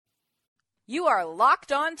You are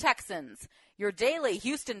Locked On Texans, your daily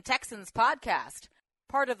Houston Texans podcast,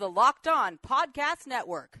 part of the Locked On Podcast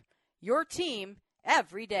Network, your team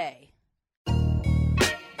every day.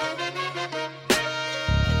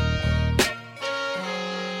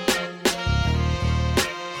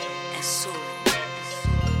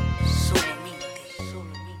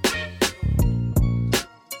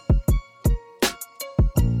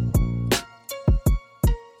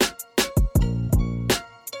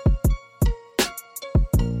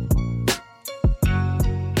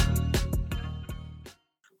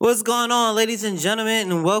 What's going on, ladies and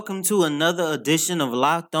gentlemen, and welcome to another edition of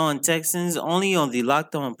Locked On Texans, only on the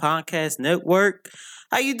Locked On Podcast Network.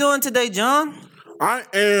 How you doing today, John? I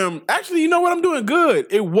am actually. You know what? I'm doing good.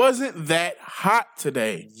 It wasn't that hot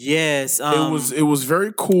today. Yes, it was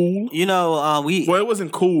very cool. You know, it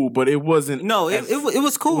wasn't cool, but it wasn't. No, it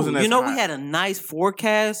was cool. It you know, hot. We had a nice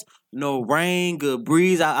forecast. No rain, good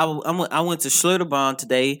breeze. I went to Schlitterbahn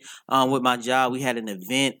today with my job. We had an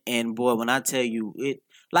event, and boy, when I tell you it.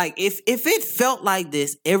 Like, if it felt like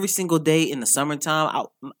this every single day in the summertime,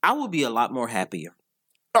 I would be a lot more happier.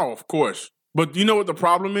 Oh, of course. But you know what the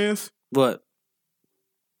problem is? What?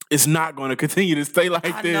 It's not going to continue to stay like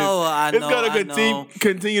this. I know. It's going to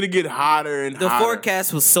continue to get hotter and hotter. The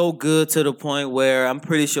forecast was so good to the point where I'm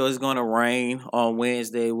pretty sure it's going to rain on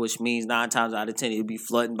Wednesday, which means 9 times out of 10 it'll be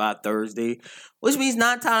flooding by Thursday, which means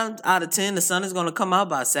 9 times out of 10 the sun is going to come out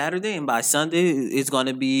by Saturday, and by Sunday it's going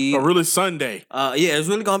to be a really Sunday. It's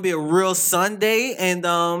really going to be a real Sunday, and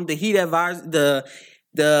the heat advisory,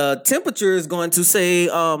 the temperature is going to say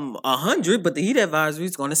 100, but the heat advisory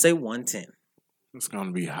is going to say 110. It's going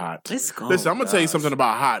to be hot. Listen, I'm going to tell you something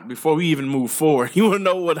about hot before we even move forward. You want to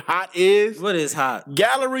know what hot is? What is hot?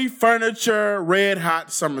 Gallery Furniture Red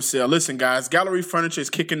Hot Summer Sale. Listen, guys, Gallery Furniture is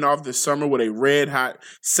kicking off this summer with a red hot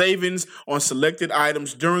savings on selected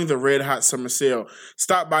items during the Red Hot Summer Sale.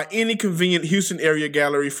 Stop by any convenient Houston area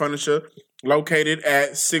Gallery Furniture located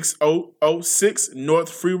at 6006 North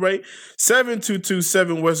Freeway,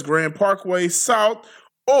 7227 West Grand Parkway South,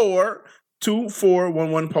 or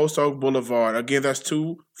 2411 Post Oak Boulevard. Again, that's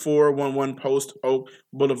 2411 Post Oak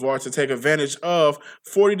Boulevard to take advantage of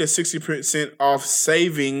 40 to 60% off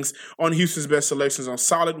savings on Houston's best selections on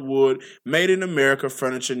solid wood, made in America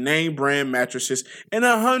furniture, name brand mattresses, and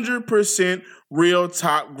 100% real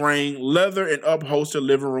top grain leather and upholstered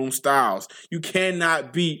living room styles. You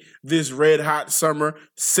cannot beat this red hot summer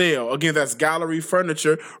sale. Again, that's Gallery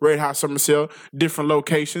Furniture Red Hot Summer Sale. Different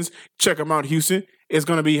locations. Check them out, Houston. It's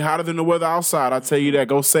going to be hotter than the weather outside. I tell you that.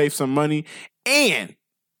 Go save some money and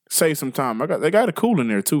save some time. They got a cool in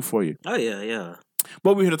there too for you. Oh yeah.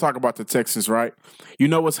 But we're here to talk about the Texans, right? You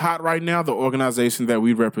know what's hot right now? The organization that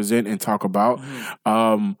we represent and talk about.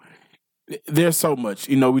 Mm-hmm. There's so much.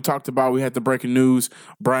 You know, we talked about, we had the breaking news,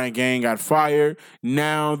 Brian Gang got fired.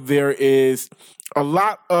 Now there is a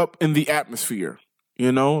lot up in the atmosphere.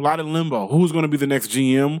 You know, a lot of limbo. Who's going to be the next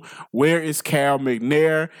GM? Where is Cal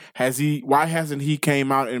McNair? Why hasn't he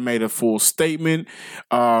came out and made a full statement?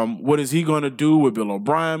 What is he going to do with Bill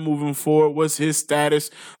O'Brien moving forward? What's his status?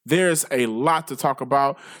 There's a lot to talk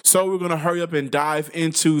about. So we're going to hurry up and dive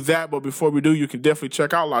into that. But before we do, you can definitely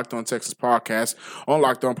check out Locked On Texas Podcast on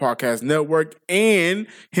Locked On Podcast Network and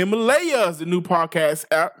Himalayas, the new podcast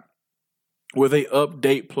app, where they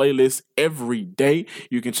update playlists every day.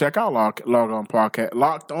 You can check out Locked On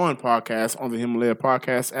Podcast on the Himalaya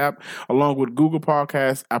Podcast app, along with Google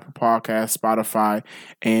Podcasts, Apple Podcasts, Spotify,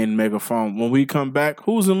 and Megaphone. When we come back,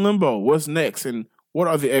 who's in limbo? What's next? And what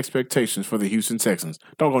are the expectations for the Houston Texans?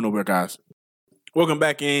 Don't go nowhere, guys. Welcome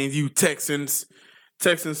back in, you Texans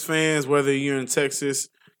fans, whether you're in Texas,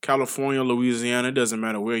 California, Louisiana, it doesn't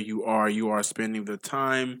matter where you are spending the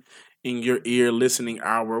time in your ear, listening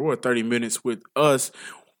hour, 30 minutes with us.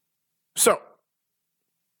 So,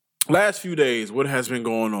 last few days, what has been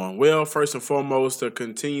going on? Well, first and foremost, the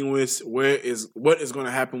continuous, what is going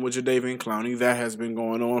to happen with Jadeveon Clowney? That has been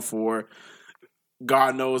going on for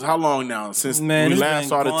God knows how long now, since we last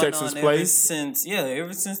saw the Texans play. Ever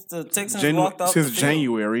since the Texans walked off since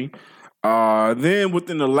January. Then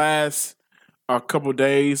within the last couple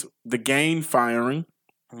days, the Game firing,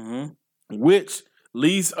 which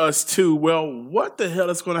leads us to, well, what the hell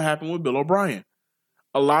is going to happen with Bill O'Brien?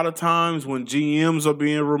 A lot of times when GMs are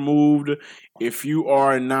being removed, if you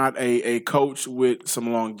are not a coach with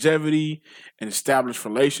some longevity and established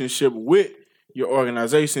relationship with your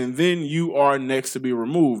organization, then you are next to be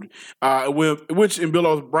removed. Which in Bill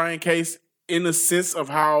O'Brien's case, in the sense of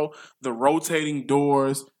how the rotating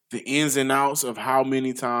doors, the ins and outs of how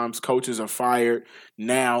many times coaches are fired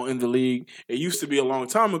now in the league. It used to be a long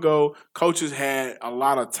time ago, coaches had a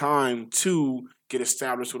lot of time to get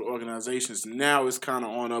established with organizations. Now it's kind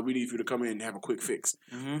of on, we need you to come in and have a quick fix.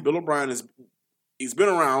 Mm-hmm. Bill O'Brien he's been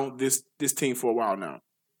around this team for a while now.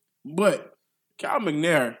 But Cal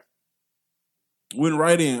McNair went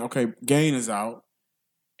right in. Okay, Gain is out.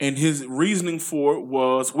 And his reasoning for it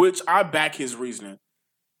was, which I back his reasoning.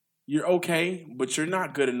 You're okay, but you're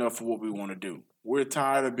not good enough for what we want to do. We're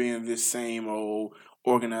tired of being this same old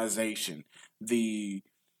organization. The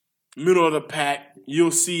middle of the pack,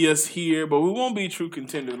 you'll see us here, but we won't be true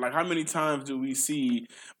contenders. Like, how many times do we see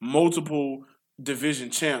multiple division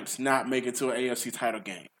champs not make it to an AFC title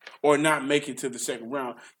game or not make it to the second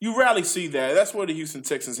round? You rarely see that. That's where the Houston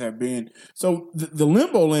Texans have been. So the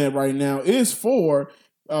limbo land right now is for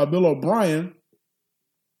Bill O'Brien,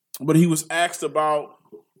 but he was asked about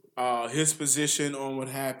his position on what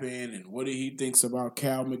happened and what he thinks about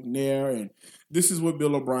Cal McNair, and this is what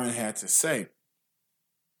Bill O'Brien had to say.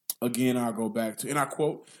 Again, I'll go back to, and I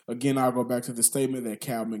quote, I'll go back to the statement that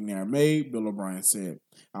Cal McNair made. Bill O'Brien said,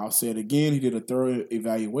 I'll say it again, he did a thorough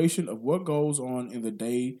evaluation of what goes on in the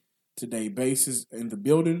day-to-day basis in the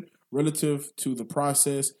building relative to the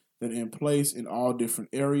process that are in place in all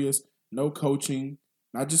different areas. No coaching,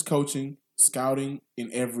 not just coaching, scouting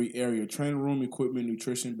in every area, training room, equipment,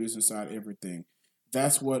 nutrition, business side, everything.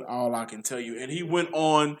 That's what all I can tell you. And he went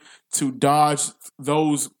on to dodge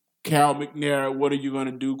those Cal McNair, what are you going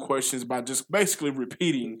to do questions by just basically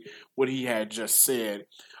repeating what he had just said.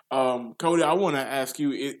 Cody, I want to ask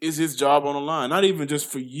you, is his job on the line? Not even just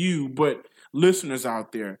for you, but listeners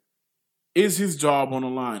out there. Is his job on the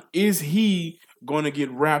line? Is he going to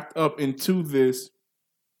get wrapped up into this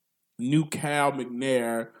new Cal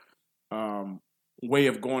McNair way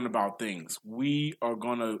of going about things? We are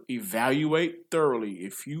going to evaluate thoroughly.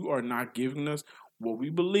 If you are not giving us what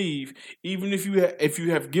we believe, even if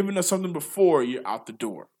you have given us something before, you're out the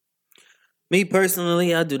door. Me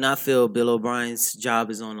personally, I do not feel Bill O'Brien's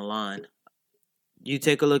job is on the line. You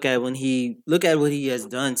take a look at what he has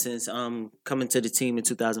done since coming to the team in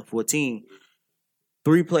 2014.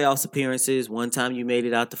 3 playoffs appearances. One time you made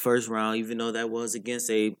it out the first round, even though that was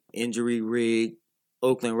against a injury-rigged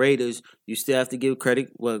Oakland Raiders. You still have to give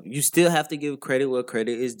credit. Well, you still have to give credit where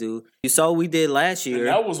credit is due. You saw what we did last year, and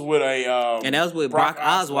that was with Brock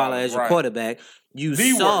Osweiler as your quarterback. You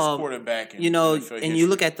the saw, worst quarterback in and history. You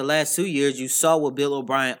look at the last 2 years, you saw what Bill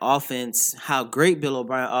O'Brien offense, how great Bill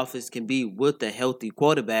O'Brien offense can be with a healthy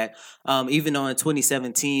quarterback. Even though in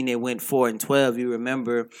 2017 they went 4-12, you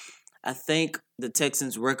remember. I think the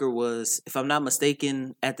Texans' record was, if I'm not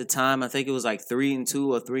mistaken, at the time, I think it was like 3-2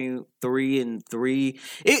 or 3-3.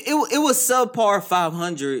 It was subpar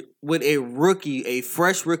 500 with a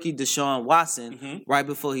fresh rookie Deshaun Watson right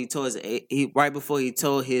before he tore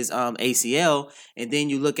his ACL. And then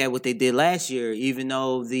you look at what they did last year, even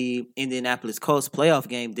though the Indianapolis Colts playoff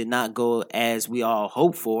game did not go as we all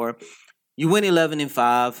hoped for. You went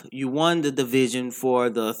 11-5. You won the division for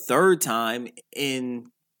the third time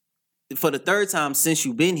since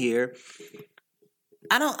you've been here.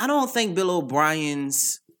 I don't think Bill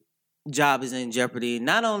O'Brien's job is in jeopardy,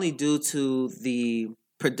 not only due to the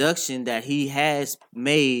production that he has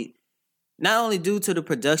made, not only due to the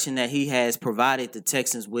production that he has provided the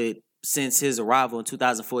Texans with since his arrival in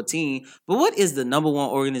 2014, but what is the number one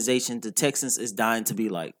organization the Texans is dying to be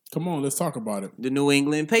like? Come on, let's talk about it. The New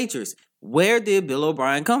England Patriots. Where did Bill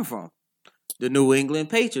O'Brien come from? The New England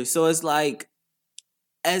Patriots. So it's like,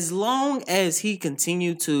 as long as he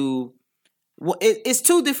continued to, it's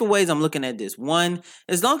 2 different ways I'm looking at this. One,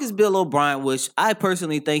 as long as Bill O'Brien, which I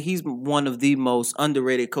personally think he's one of the most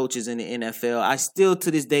underrated coaches in the NFL, I still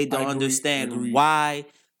to this day don't understand why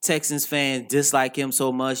Texans fans dislike him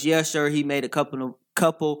so much. Yeah, sure, he made a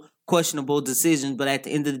couple questionable decisions, but at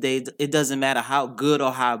the end of the day, it doesn't matter how good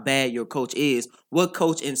or how bad your coach is. What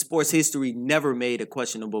coach in sports history never made a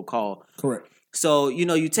questionable call? Correct. So,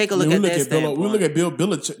 you take a look at that standpoint. We look at Bill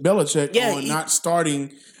Belichick on not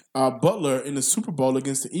starting Butler in the Super Bowl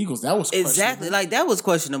against the Eagles. That was questionable. Exactly. Like, that was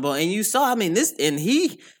questionable. And you saw, and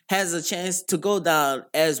he has a chance to go down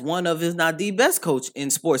as one of, if not the best coach in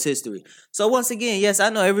sports history. So, once again, yes, I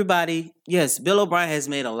know everybody, yes, Bill O'Brien has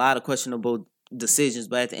made a lot of questionable decisions.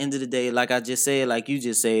 But at the end of the day, like I just said, like you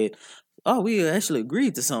just said, we actually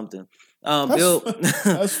agreed to something.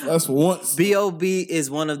 That's once. B.O.B. is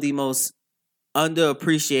one of the most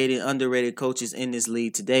underappreciated, underrated coaches in this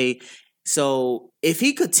league today. So if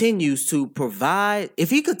he continues to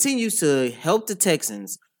help the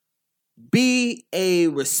Texans be a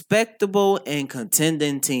respectable and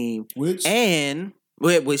contending team, and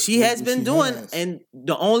What she has been doing, has. and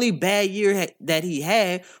the only bad year that he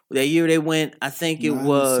had, that year they went, I think it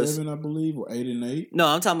was 7, I believe, or 8-8. No,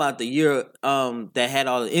 I'm talking about the year that had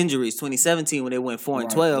all the injuries, 2017, when they went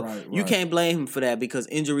 4-12. Right. You can't blame him for that because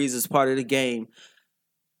injuries is part of the game.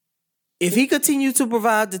 If he continues to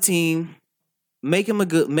provide the team, make him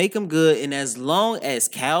good, and as long as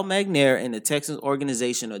Cal McNair and the Texans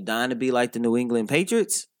organization are dying to be like the New England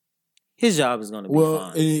Patriots, his job is going to be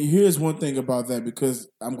fine. And here's one thing about that, because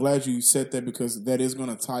I'm glad you said that, because that is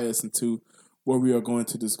going to tie us into what we are going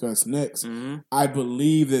to discuss next. Mm-hmm. I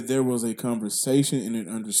believe that there was a conversation and an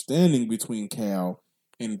understanding between Cal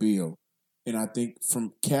and Bill. And I think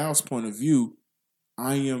from Cal's point of view,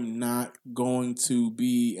 I am not going to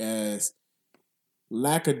be as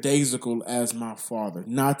lackadaisical as my father.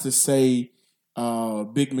 Not to say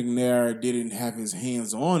Big McNair didn't have his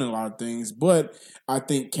hands on a lot of things, but I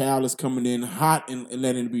think Cal is coming in hot and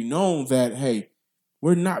letting it be known that, hey,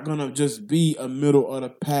 we're not going to just be a middle of the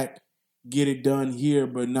pack, get it done here,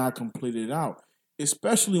 but not complete it out.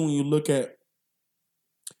 Especially when you look at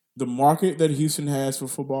the market that Houston has for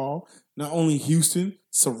football. Not only Houston,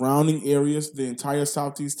 surrounding areas, the entire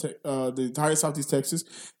Southeast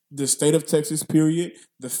Texas, the state of Texas, period.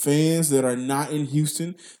 The fans that are not in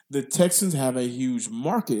Houston, the Texans have a huge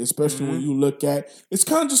market, especially when you look at, it's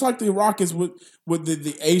kind of just like the Rockets with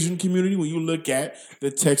the Asian community. When you look at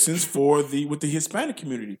the Texans with the Hispanic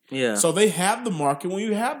community, Yeah. So they have the market. When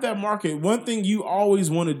you have that market, one thing you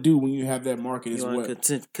always want to do when you have that market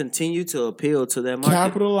is continue to appeal to that market.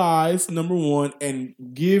 Capitalize, number one, and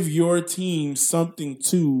give your team something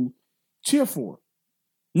to cheer for.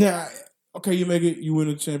 Now, okay, you win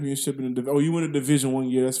a championship you win a Division 1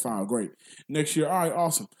 year. That's fine, great. Next year, all right,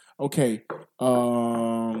 awesome. Okay,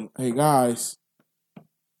 hey guys,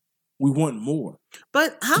 we want more.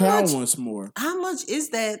 But Cal wants more. How much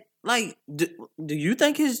is that? Like, do you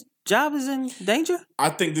think his job is in danger? I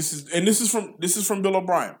think this is from Bill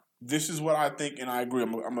O'Brien. This is what I think, and I agree.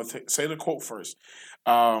 I'm gonna say the quote first.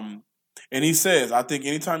 And he says, I think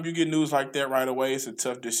anytime you get news like that right away, it's a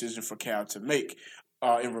tough decision for Cal to make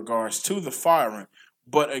in regards to the firing.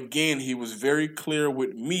 But again, he was very clear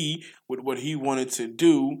with me with what he wanted to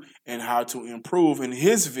do and how to improve in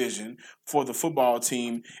his vision for the football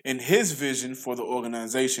team and his vision for the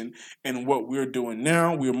organization. And what we're doing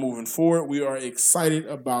now, we're moving forward. We are excited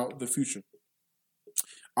about the future.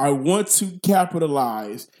 I want to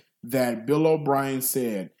capitalize that Bill O'Brien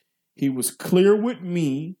said he was clear with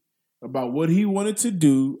me about what he wanted to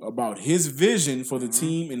do, about his vision for the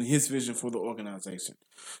team and his vision for the organization.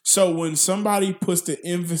 So when somebody puts the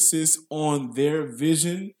emphasis on their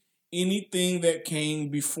vision, anything that came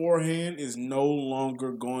beforehand is no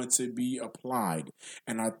longer going to be applied.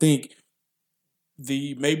 And I think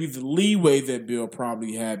maybe the leeway that Bill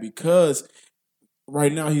probably had, because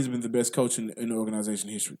right now he's been the best coach in the organization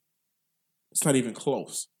history. It's not even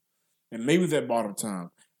close. And maybe that bought him time.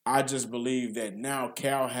 I just believe that now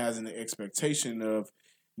Cal has an expectation of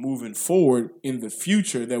moving forward in the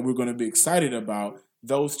future that we're going to be excited about.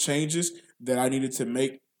 Those changes that I needed to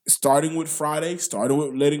make, starting with Friday, starting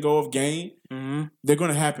with letting go of game, they're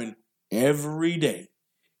going to happen every day.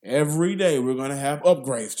 Every day we're going to have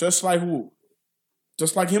upgrades, just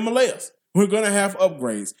like Himalayas. We're going to have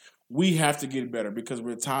upgrades. We have to get better because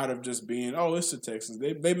we're tired of just being, it's the Texans.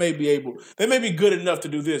 They may be good enough to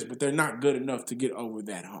do this, but they're not good enough to get over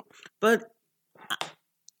that hump. But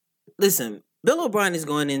listen, Bill O'Brien is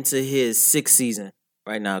going into his 6th season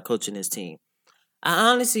right now coaching his team.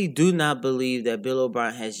 I honestly do not believe that Bill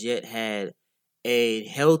O'Brien has yet had a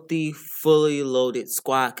healthy, fully loaded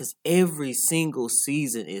squad, because every single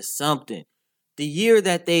season is something. The year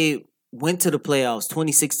that they went to the playoffs,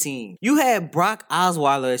 2016. You had Brock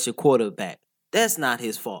Osweiler as your quarterback. That's not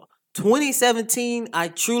his fault. 2017, I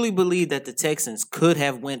truly believe that the Texans could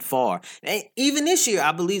have went far. And even this year,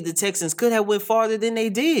 I believe the Texans could have went farther than they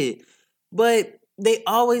did. But they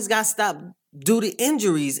always got stopped due to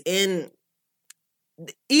injuries. And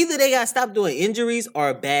either they got stopped doing injuries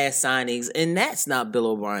or bad signings. And that's not Bill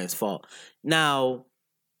O'Brien's fault. Now,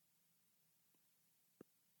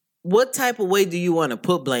 what type of way do you want to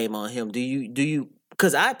put blame on him? Do you?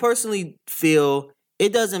 Because I personally feel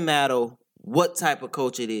it doesn't matter what type of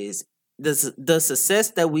coach it is. The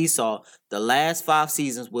success that we saw the last 5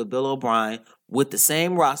 seasons with Bill O'Brien, with the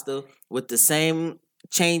same roster, with the same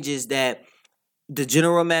changes that the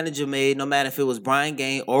general manager made, no matter if it was Brian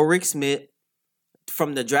Gaine or Rick Smith,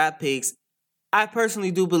 from the draft picks, I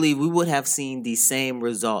personally do believe we would have seen the same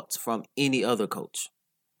results from any other coach.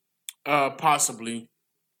 Possibly.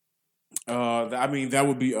 I mean, that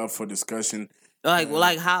would be up for discussion. How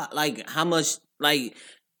much,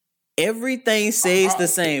 everything stays the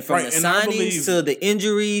same from right, the and I signings believe- to the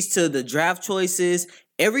injuries to the draft choices.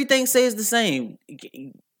 Everything stays the same.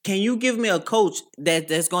 Can you give me a coach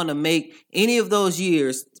that's going to make any of those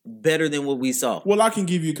years better than what we saw? Well, I can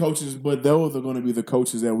give you coaches, but those are going to be the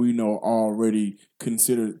coaches that we know already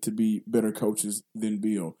considered to be better coaches than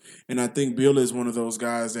Bill. And I think Bill is one of those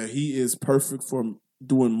guys that he is perfect for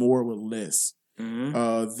doing more with less.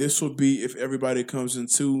 Mm-hmm. This will be, if everybody comes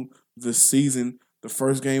into the season, the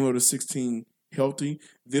first game of the 16 healthy,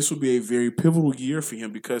 this will be a very pivotal year for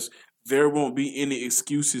him because there won't be any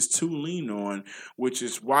excuses to lean on, which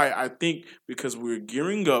is why I think because we're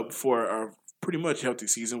gearing up for a pretty much healthy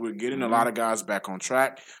season, we're getting a lot of guys back on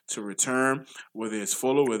track to return, whether it's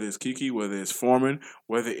Fuller, whether it's Kiki, whether it's Foreman,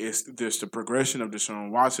 whether it's there's the progression of Deshaun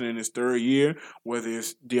Watson in his third year, whether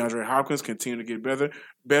it's DeAndre Hopkins continue to get better,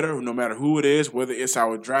 no matter who it is, whether it's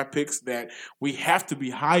our draft picks that we have to be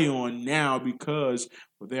high on now because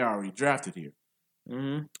they're already drafted here.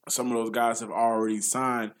 Mm-hmm. Some of those guys have already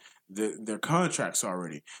signed their contracts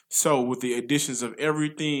already. So with the additions of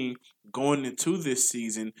everything going into this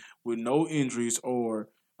season with no injuries, or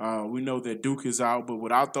we know that Duke is out, but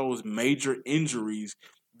without those major injuries,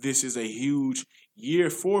 this is a huge year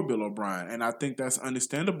for Bill O'Brien. And I think that's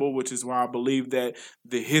understandable, which is why I believe that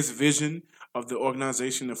his vision of the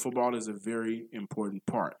organization of football is a very important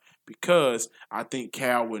part. Because I think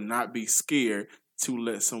Cal would not be scared to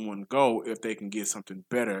let someone go if they can get something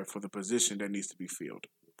better for the position that needs to be filled.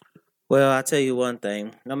 Well, I'll tell you one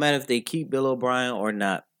thing. No matter if they keep Bill O'Brien or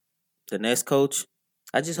not, the next coach,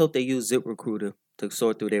 I just hope they use ZipRecruiter to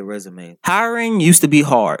sort through their resume. Hiring used to be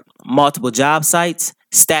hard. Multiple job sites,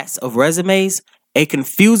 stacks of resumes, a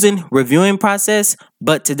confusing reviewing process.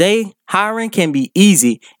 But today, hiring can be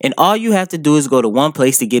easy, and all you have to do is go to one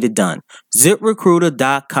place to get it done.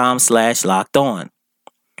 ZipRecruiter.com/lockedon.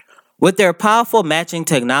 With their powerful matching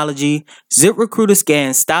technology, ZipRecruiter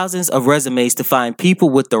scans thousands of resumes to find people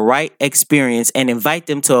with the right experience and invite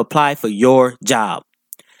them to apply for your job.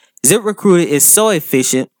 ZipRecruiter is so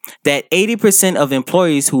efficient that 80% of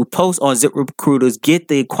employees who post on ZipRecruiter get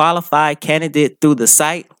the qualified candidate through the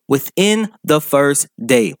site within the first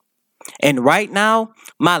day. And right now,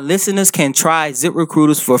 my listeners can try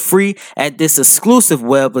ZipRecruiters for free at this exclusive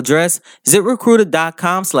web address,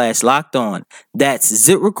 ZipRecruiter.com/lockedon. That's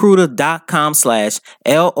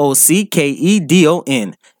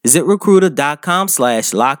ZipRecruiter.com/LOCKEDON.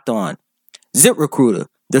 ZipRecruiter.com/lockedon. ZipRecruiter,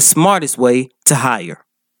 the smartest way to hire.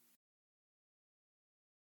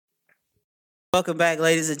 Welcome back,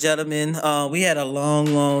 ladies and gentlemen. We had a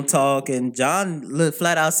long talk, and John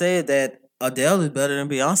flat out said that Adele is better than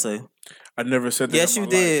Beyonce. I never said that. Yes, in you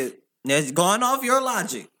my did. life. That's going off your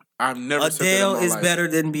logic. I've never said that. Adele in my is life. better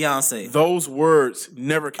than Beyonce. Those words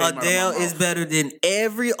never came out of my Adele mouth. is better than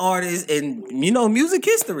every artist in music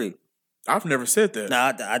history. I've never said that.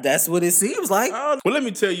 Nah, that's what it seems like. Well, let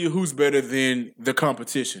me tell you who's better than the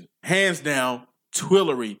competition. Hands down,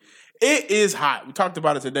 Twillery. It is hot. We talked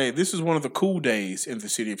about it today. This is one of the cool days in the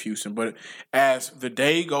city of Houston. But as the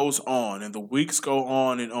day goes on and the weeks go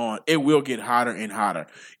on, it will get hotter and hotter.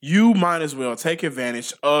 You might as well take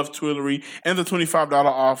advantage of Twillery and the $25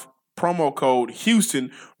 off promo code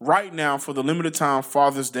Houston right now for the limited time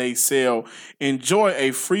Father's Day sale. Enjoy a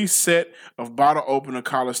free set of bottle opener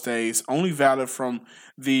collar stays, only valid from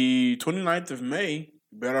the 29th of May.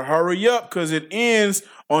 Better hurry up because it ends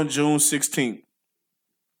on June 16th.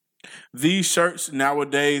 These shirts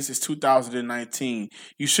nowadays is 2019.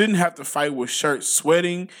 You shouldn't have to fight with shirts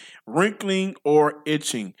sweating, wrinkling, or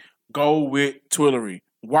itching. Go with Twillery.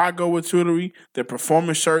 Why go with Twillery? They're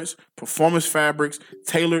performance shirts, performance fabrics,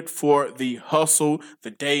 tailored for the hustle,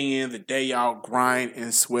 the day in, the day out, grind,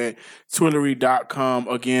 and sweat. Twillery.com.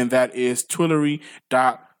 Again, that is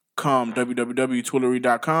Twillery.com.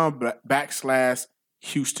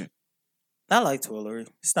 www.twillery.com/Houston. I like Twillery.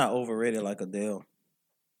 It's not overrated like Adele.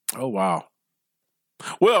 Oh, wow.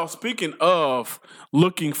 Well, speaking of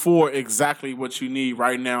looking for exactly what you need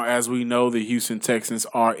right now, as we know, the Houston Texans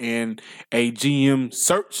are in a GM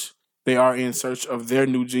search. They are in search of their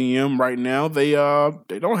new GM right now. They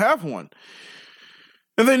don't have one.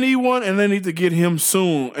 And they need one, and they need to get him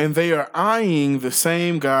soon. And they are eyeing the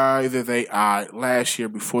same guy that they eyed last year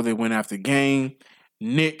before they went after Game,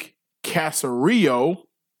 Nick Caserio.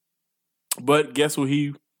 But guess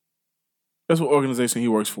what organization he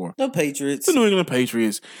works for? The Patriots. The New England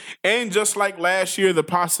Patriots. And just like last year, the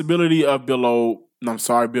possibility of Bill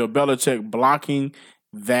Belichick blocking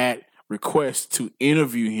that request to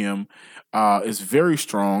interview him is very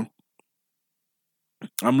strong.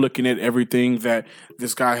 I'm looking at everything that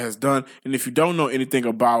this guy has done. And if you don't know anything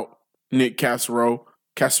about Nick Caserio,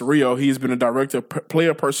 Caserio. He's been a director of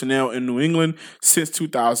player personnel in New England since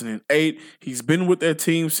 2008. He's been with their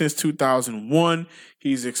team since 2001.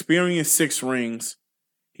 He's experienced 6 rings.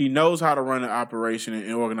 He knows how to run an operation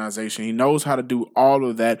and organization. He knows how to do all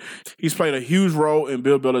of that. He's played a huge role in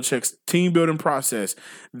Bill Belichick's team building process.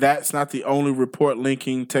 That's not the only report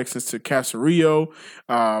linking Texans to Caserio.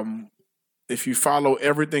 If you follow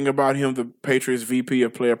everything about him, the Patriots VP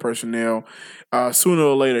of player personnel, sooner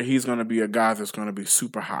or later, he's going to be a guy that's going to be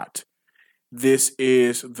super hot. This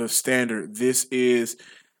is the standard. This is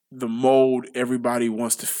the mold everybody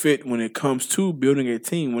wants to fit when it comes to building a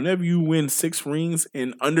team. Whenever you win 6 rings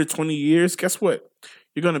in under 20 years, guess what?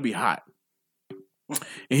 You're going to be hot.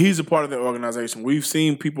 And he's a part of that organization. We've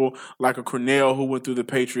seen people like a Cornell who went through the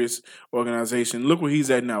Patriots organization. Look where he's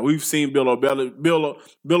at now. We've seen Bill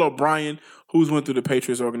O'Brien, who's went through the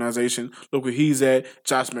Patriots organization. Look where he's at.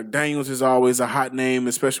 Josh McDaniels is always a hot name,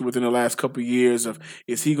 especially within the last couple of years of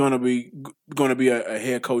is he going to be a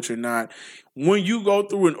head coach or not. When you go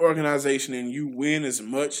through an organization and you win as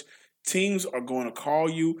much, teams are going to call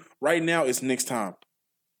you. Right now, it's next time.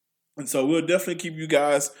 And so we'll definitely keep you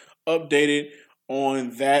guys updated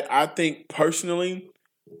on that. I think personally,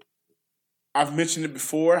 I've mentioned it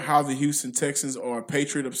before, how the Houston Texans are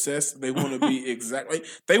Patriot obsessed. They want to be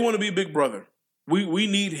they want to be Big Brother. We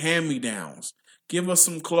need hand-me-downs. Give us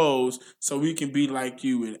some clothes so we can be like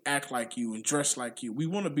you and act like you and dress like you. We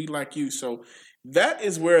want to be like you. So that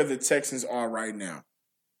is where the Texans are right now.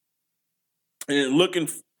 And looking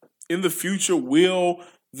in the future, in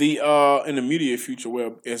the immediate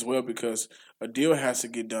future as well, because a deal has to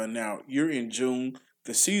get done now. You're in June.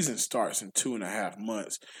 The season starts in 2.5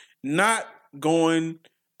 months. Not going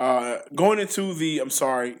into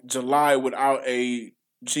July without a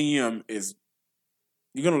GM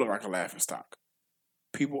you're going to look like a laughingstock.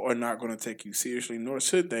 People are not going to take you seriously, nor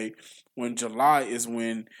should they, when July is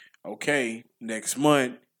when, okay, next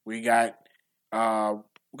month we got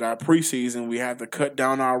preseason. We have to cut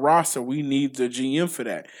down our roster. We need the GM for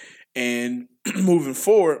that. And moving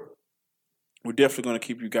forward, we're definitely going to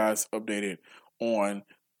keep you guys updated on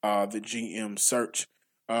the GM search.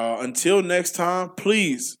 Until next time,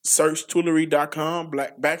 please search Twillory.com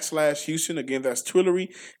 /Houston. Again, that's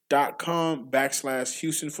Twillory.com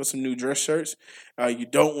 /Houston for some new dress shirts. You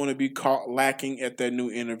don't want to be caught lacking at that new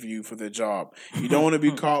interview for the job. You don't want to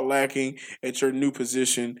be caught lacking at your new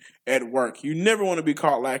position at work. You never want to be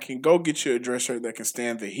caught lacking. Go get you a dress shirt that can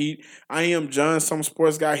stand the heat. I am John, some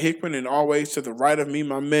sports guy Hickman, and always to the right of me,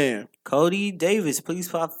 my man, Cody Davis. Please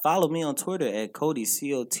follow me on Twitter at Cody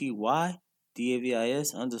COTY.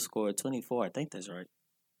 DAVIS _24. I think that's right.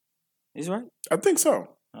 Is right? I think so.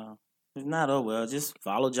 If not, oh well, just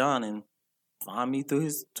follow John and find me through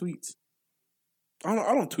his tweets. I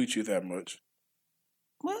don't tweet you that much.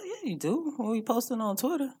 Well, yeah, you do. When we posting on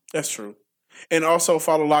Twitter. That's true. And also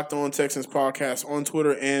follow Locked On Texans Podcast on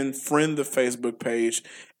Twitter and friend the Facebook page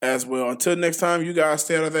as well. Until next time, you guys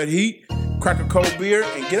stay out of that heat, crack a cold beer,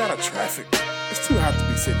 and get out of traffic. It's too hot to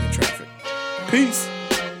be sitting in traffic. Peace.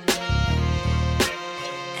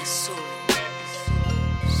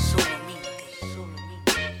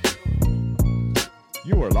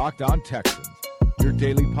 You are Locked On Texans, your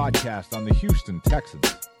daily podcast on the Houston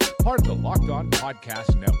Texans, part of the Locked On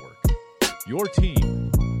Podcast Network. Your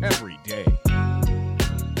team every day.